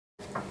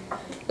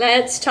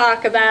Let's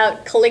talk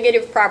about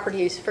colligative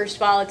properties. First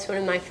of all, it's one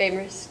of my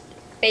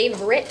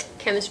favorite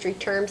chemistry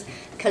terms,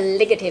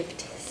 colligative.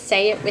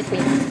 Say it with me.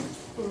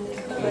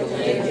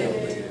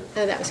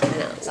 Oh, that was kind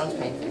of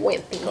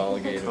wimpy.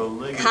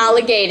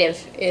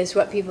 Colligative is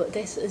what people,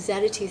 is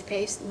that a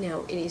toothpaste?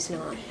 No, it is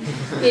not.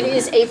 It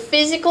is a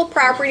physical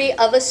property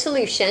of a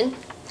solution,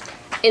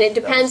 and it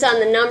depends on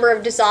the number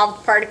of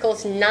dissolved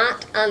particles,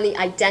 not on the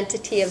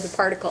identity of the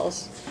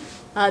particles.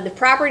 The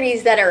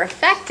properties that are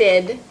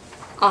affected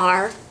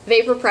are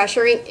vapor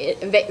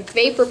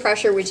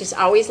pressure, which is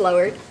always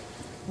lowered,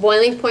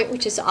 boiling point,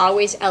 which is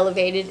always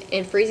elevated,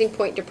 and freezing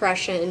point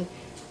depression,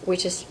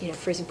 which is,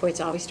 freezing point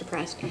is always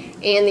depressed,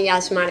 and the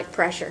osmotic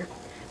pressure.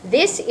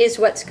 This is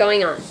what's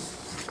going on.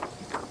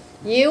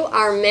 You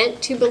are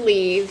meant to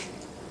believe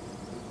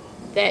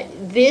that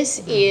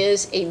this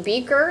is a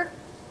beaker,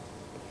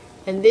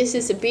 and this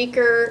is a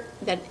beaker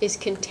that is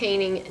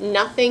containing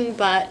nothing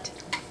but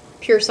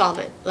pure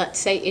solvent. Let's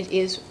say it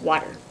is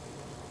water.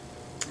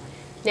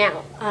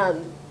 Now,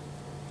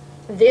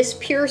 this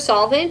pure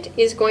solvent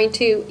is going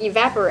to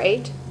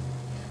evaporate.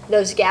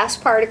 Those gas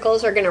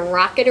particles are going to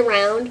rocket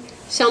around.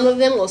 Some of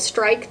them will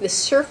strike the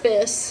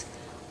surface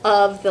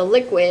of the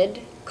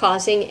liquid,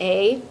 causing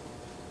a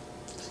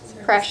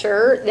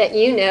pressure that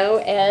you know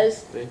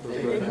as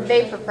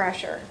vapor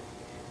pressure.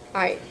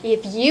 All right,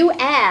 if you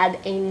add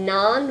a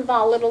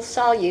non-volatile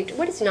solute,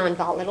 what is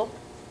non-volatile?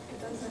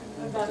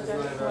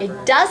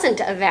 It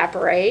doesn't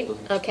evaporate,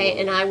 okay,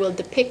 and I will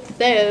depict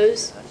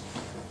those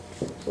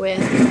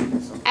with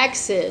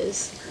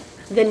X's.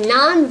 The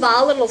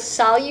non-volatile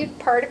solute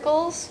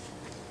particles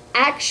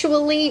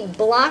actually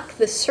block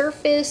the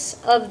surface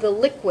of the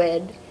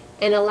liquid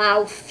and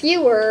allow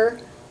fewer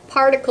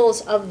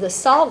particles of the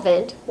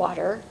solvent,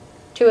 water,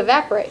 to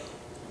evaporate.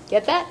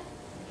 Get that?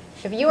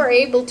 If you are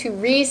able to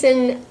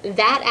reason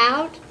that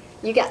out,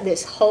 you got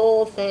this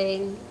whole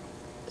thing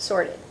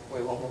sorted.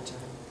 Wait, one more time.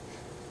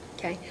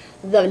 Okay.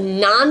 The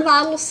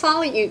non-volatile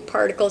solute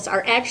particles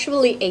are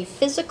actually a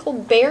physical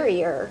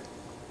barrier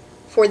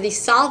for the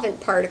solvent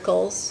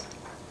particles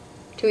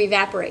to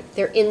evaporate.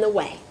 They're in the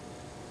way.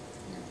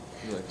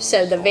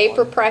 So the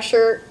vapor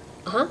pressure,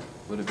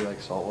 Would it be like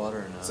salt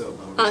water or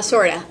not?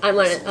 Sorta. I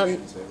want to,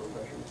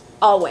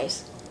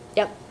 always.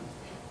 Yep.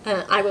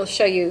 I will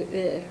show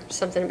you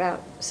something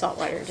about salt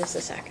water in just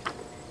a second.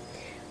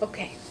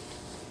 Okay.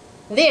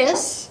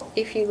 This,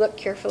 if you look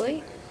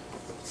carefully,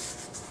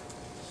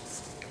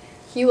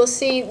 you will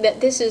see that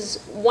this is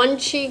one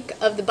cheek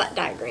of the butt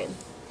diagram.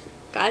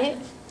 Got it?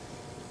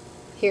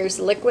 Here's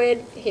the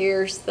liquid,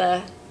 here's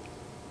the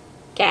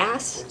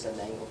gas, What's an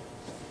angle?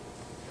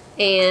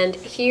 and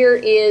here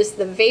is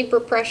the vapor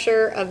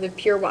pressure of the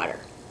pure water.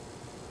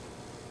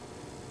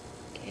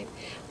 Okay.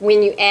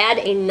 When you add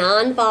a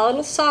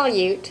non-volatile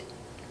solute,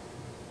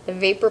 the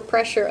vapor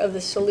pressure of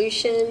the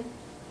solution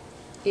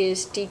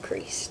is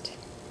decreased.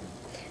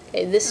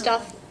 Okay, this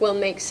stuff will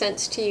make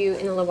sense to you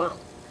in a little while.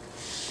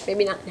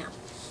 Maybe not now.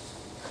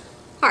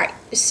 All right,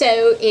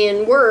 so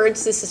in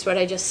words, this is what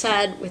I just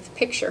said with the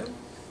picture.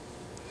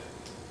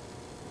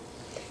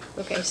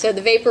 Okay, so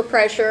the vapor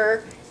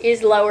pressure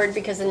is lowered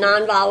because the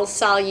non-volatile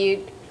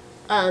solute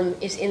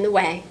is in the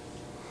way.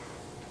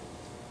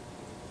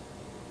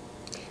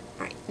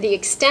 All right. The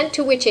extent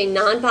to which a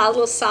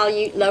non-volatile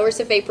solute lowers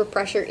the vapor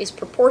pressure is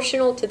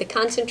proportional to the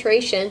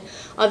concentration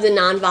of the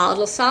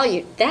non-volatile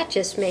solute. That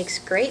just makes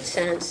great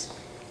sense.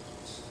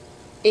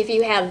 If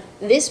you have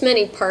this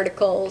many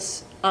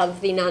particles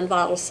of the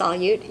non-volatile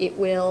solute, it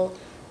will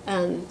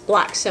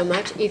block so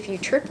much. If you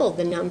triple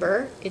the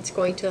number, it's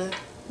going to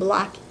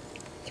block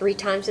 3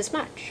 times as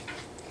much.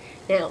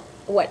 Now,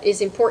 what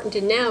is important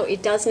to know,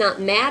 it does not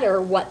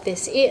matter what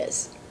this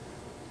is.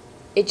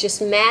 It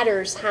just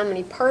matters how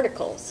many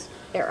particles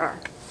there are.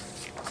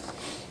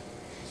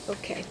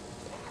 Okay.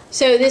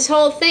 So this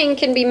whole thing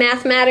can be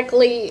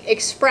mathematically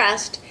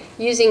expressed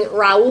using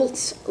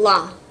Raoult's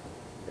law.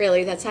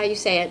 Really, that's how you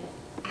say it.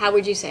 How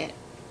would you say it?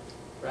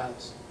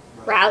 Raoult's.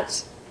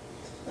 Raoult's.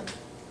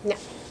 No.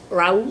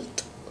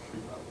 Raoult.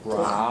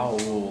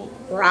 Raoult.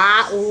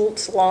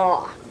 Raoult's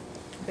law.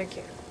 Thank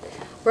you.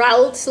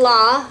 Raoult's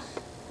law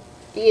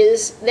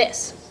is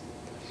this,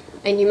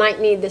 and you might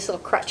need this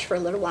little crutch for a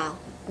little while.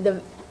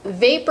 The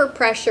vapor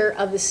pressure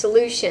of the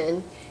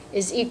solution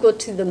is equal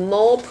to the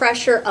mole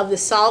pressure of the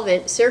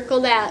solvent.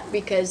 Circle that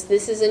because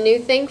this is a new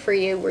thing for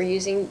you. We're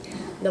using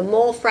the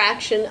mole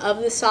fraction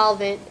of the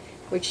solvent,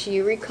 which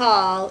you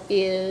recall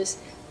is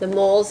the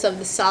moles of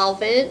the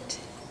solvent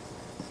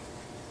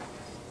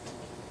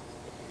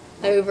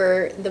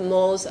over the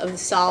moles of the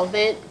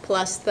solvent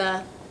plus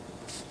the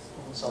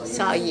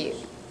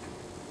solute.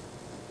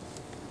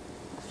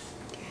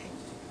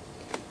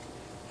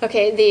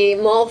 Okay, the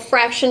mole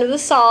fraction of the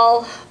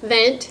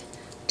solvent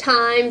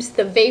times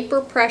the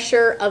vapor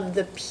pressure of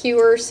the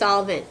pure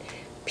solvent.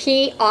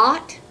 P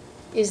aught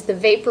is the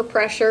vapor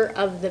pressure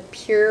of the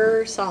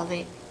pure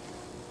solvent.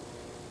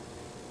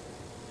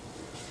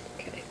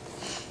 Okay.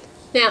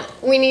 Now,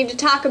 we need to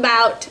talk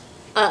about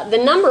the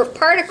number of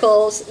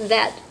particles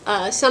that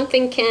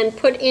something can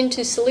put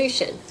into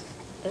solution.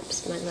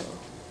 oops, my little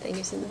thing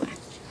is in the way.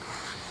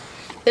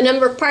 The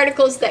number of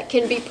particles that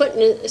can be put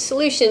in a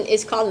solution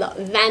is called the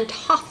Van 't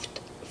Hoff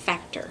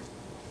factor.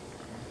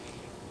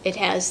 It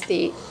has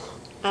the,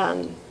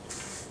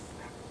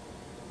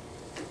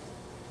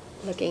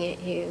 looking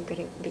at you, I'm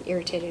going to be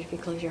irritated if you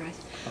close your eyes.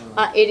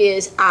 It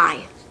is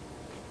I.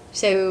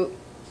 So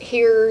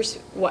here's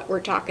what we're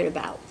talking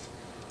about.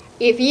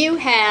 If you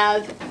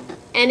have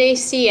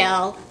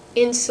NaCl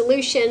in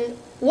solution,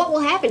 what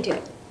will happen to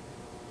it?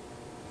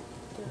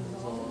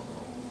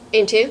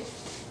 Into?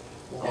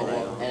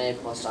 Na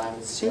plus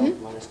ions, Cl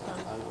minus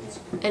ions.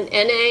 An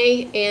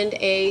Na and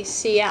a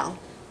Cl.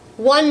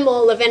 1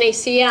 mole of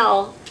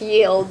NaCl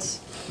yields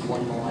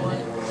 1 mole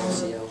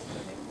NaCl.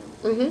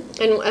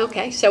 And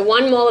okay, so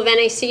 1 mole of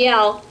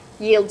NaCl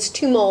yields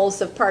 2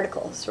 moles of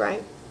particles,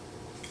 right?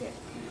 Yeah.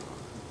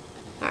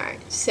 All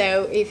right,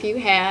 so if you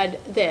had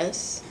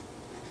this,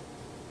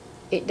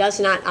 it does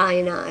not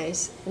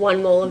ionize.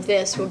 1 mole of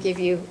this will give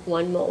you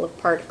 1 mole of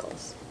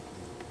particles.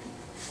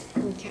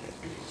 Okay,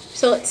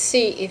 so let's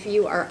see if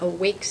you are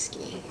awake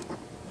ski.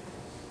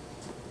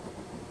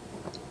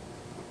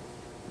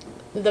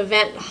 The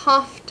Van 't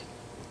Hoff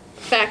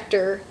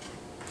factor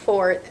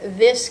for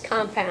this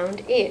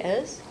compound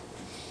is?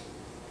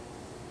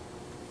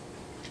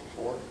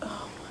 4.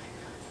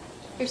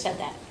 Who said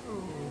that?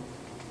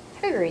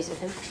 Who agrees with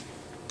him?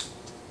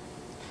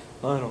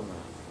 I don't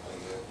know.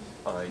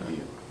 I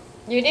do.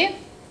 You do?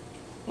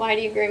 Why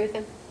do you agree with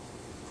him?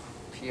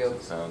 PO,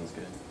 Sounds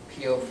good.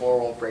 PO4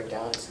 won't break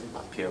down. It's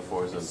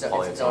PO4 is a its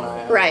own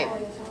polyatomic. ion. Right.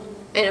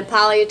 And a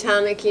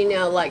polyatomic, you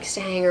know, likes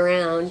to hang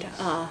around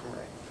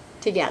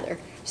together.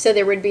 So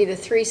there would be the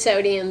 3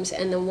 sodiums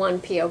and the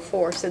 1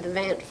 PO4. So the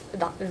Van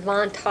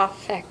 't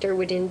Hoff factor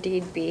would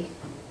indeed be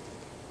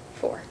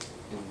 4.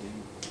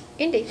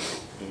 Indeed.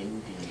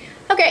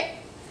 Okay.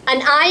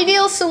 An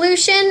ideal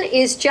solution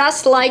is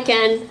just like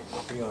an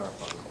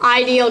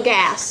ideal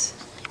gas.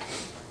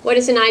 What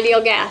is an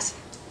ideal gas?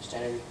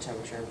 Standard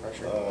temperature and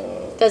pressure.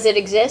 Does it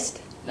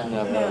exist? No.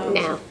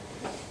 No.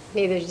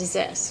 Neither does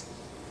this.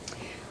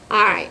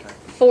 All right.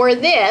 For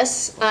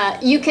this,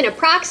 you can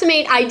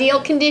approximate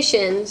ideal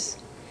conditions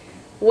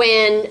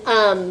when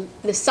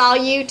the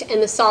solute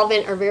and the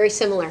solvent are very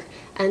similar.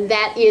 And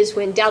that is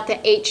when delta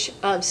H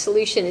of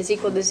solution is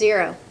equal to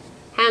 0.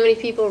 How many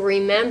people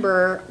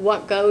remember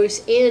what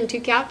goes into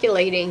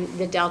calculating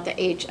the delta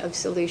H of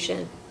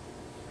solution?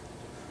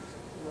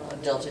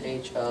 Delta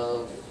H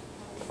of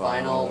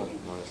final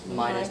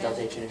minus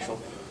delta H initial.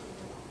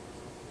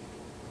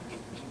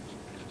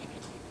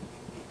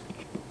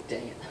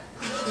 Dang it.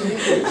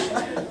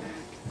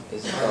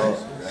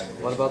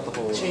 What about the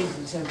whole?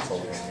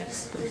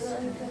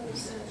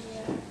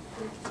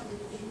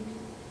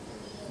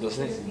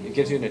 Doesn't it? It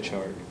gives you in a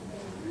chart.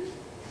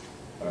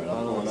 Alright,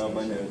 I'm pulling out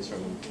my notes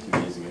from 2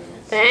 days ago.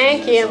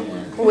 Thank you.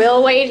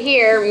 We'll wait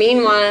here.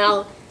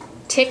 Meanwhile,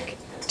 tick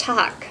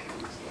tock.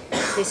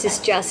 This is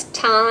just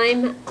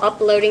time,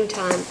 uploading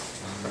time.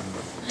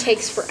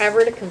 Takes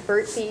forever to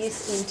convert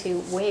these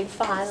into WAV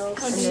files.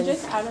 Oh, and do you then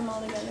just add them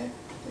all together?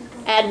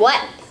 add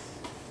what?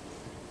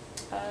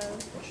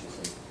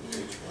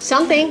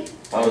 Something.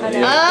 Oh.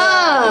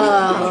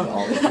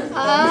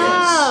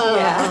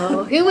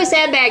 Oh. Who was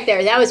that back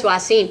there? That was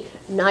Wasim.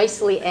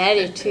 Nicely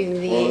added to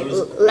the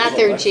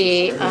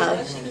lethargy of.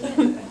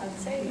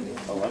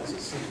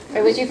 Alexis.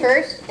 It was you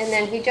first, and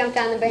then he jumped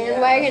on the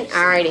bandwagon?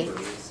 Alrighty.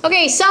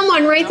 Okay,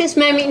 someone write this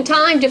moment in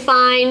time to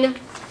find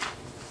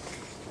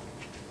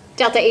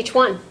delta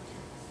H1.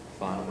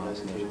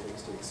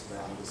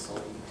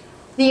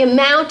 The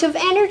amount of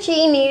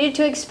energy needed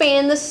to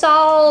expand the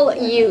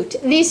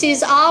solute. This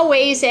is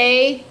always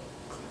a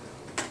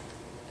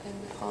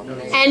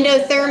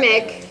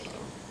endothermic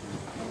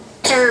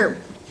term.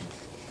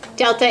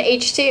 Delta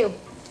H2.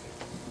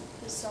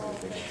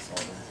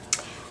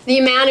 The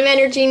amount of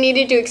energy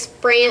needed to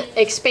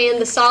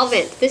expand the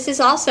solvent. This is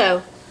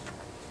also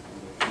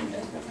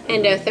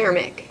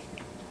endothermic.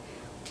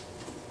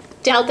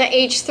 Delta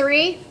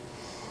H3.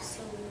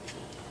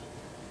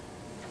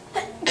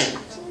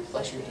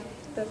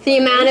 The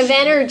amount of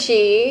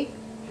energy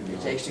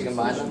It takes to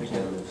combine them.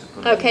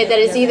 okay, that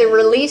is either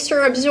released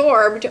or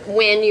absorbed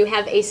when you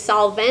have a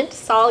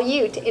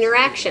solvent-solute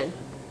interaction.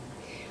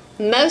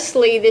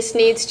 Mostly this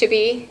needs to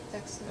be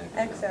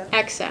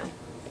exo.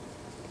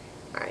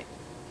 All right.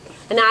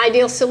 An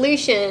ideal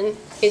solution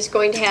is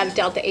going to have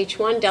delta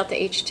H1, delta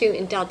H2,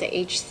 and delta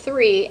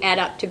H3 add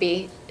up to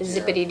be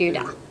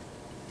zippity-doo-dah.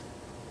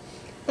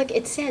 Look,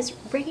 it says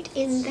right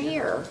in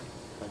there.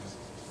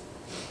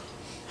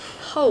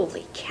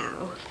 Holy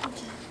cow.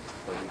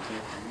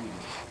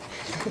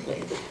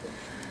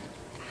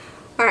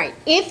 All right,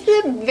 if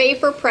the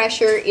vapor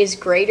pressure is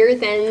greater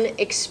than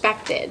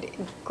expected,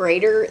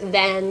 greater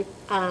than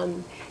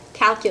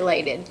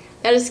calculated,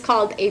 that is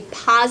called a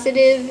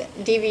positive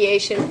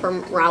deviation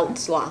from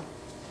Raoult's law.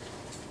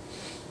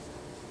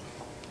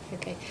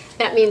 Okay,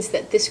 that means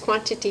that this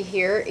quantity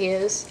here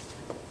is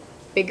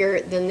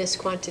bigger than this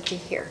quantity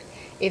here.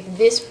 If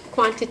this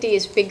quantity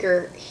is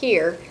bigger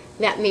here,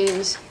 that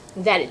means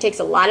that it takes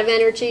a lot of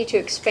energy to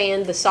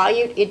expand the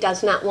solute. It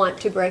does not want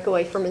to break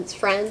away from its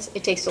friends.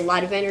 It takes a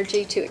lot of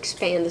energy to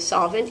expand the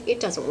solvent. It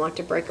doesn't want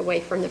to break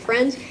away from the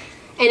friends.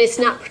 And it's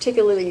not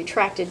particularly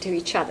attracted to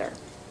each other.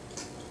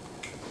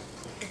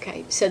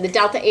 Okay, so the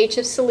delta H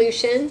of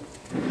solution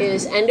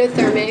is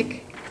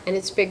endothermic, and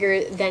it's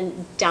bigger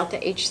than delta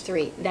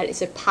H3. That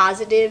is a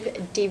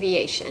positive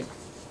deviation.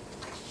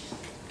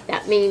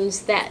 That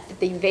means that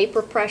the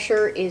vapor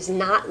pressure is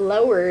not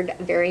lowered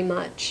very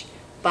much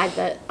by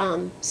the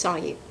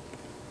solute.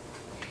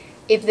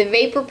 If the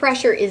vapor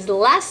pressure is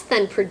less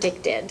than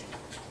predicted,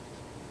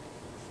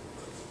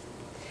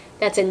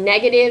 that's a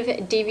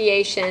negative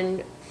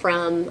deviation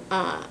from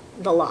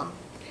the law.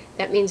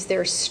 That means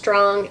there's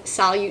strong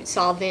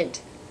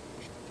solute-solvent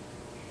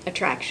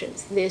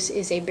attractions. This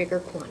is a bigger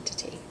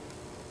quantity.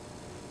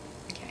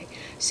 Okay,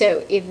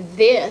 so if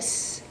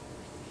this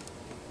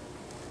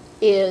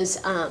is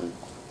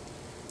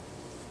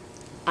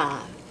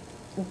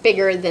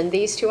bigger than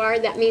these two are,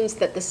 that means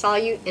that the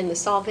solute and the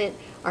solvent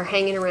are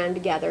hanging around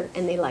together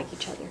and they like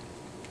each other.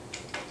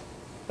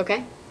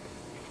 Okay?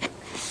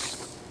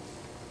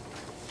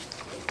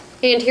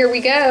 And here we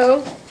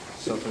go.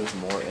 So if there's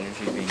more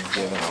energy being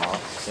given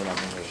off, then that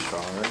means they're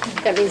stronger.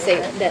 That means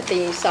that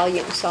the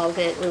solute and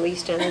solvent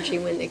released energy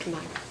when they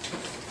combine.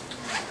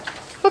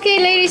 Okay,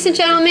 ladies and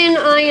gentlemen,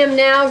 I am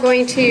now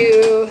going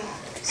to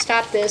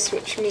stop this,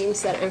 which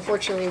means that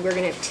unfortunately we're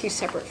going to have two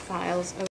separate files.